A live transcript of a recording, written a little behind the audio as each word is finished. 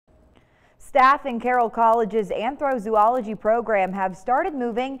Staff in Carroll College's Anthrozoology program have started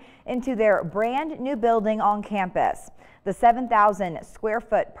moving into their brand new building on campus. The 7,000 square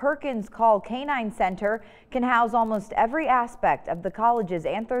foot Perkins Call Canine Center can house almost every aspect of the college's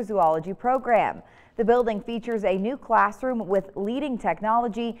Anthrozoology program. The building features a new classroom with leading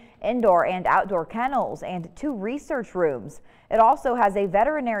technology, indoor and outdoor kennels, and 2 research rooms. It also has a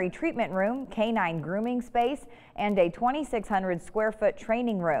veterinary treatment room, canine grooming space, and a 2,600 square foot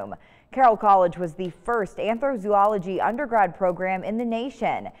training room. Carroll College was the first Anthrozoology undergrad program in the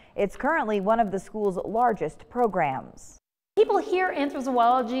nation. It's currently one of the school's largest programs. People hear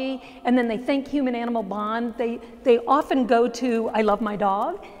anthrozoology and then they think human-animal bond. They often go to, I love my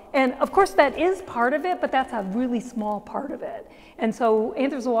dog. And of course that is part of it, but that's a really small part of it. And so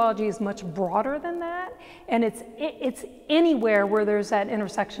anthrozoology is much broader than that. And it's anywhere where there's that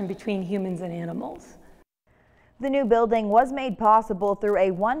intersection between humans and animals. The new building was made possible through a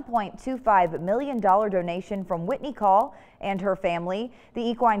 $1.25 million donation from Whitney Call and her family. The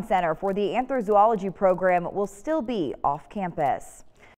Equine Center for the Anthrozoology program will still be off campus.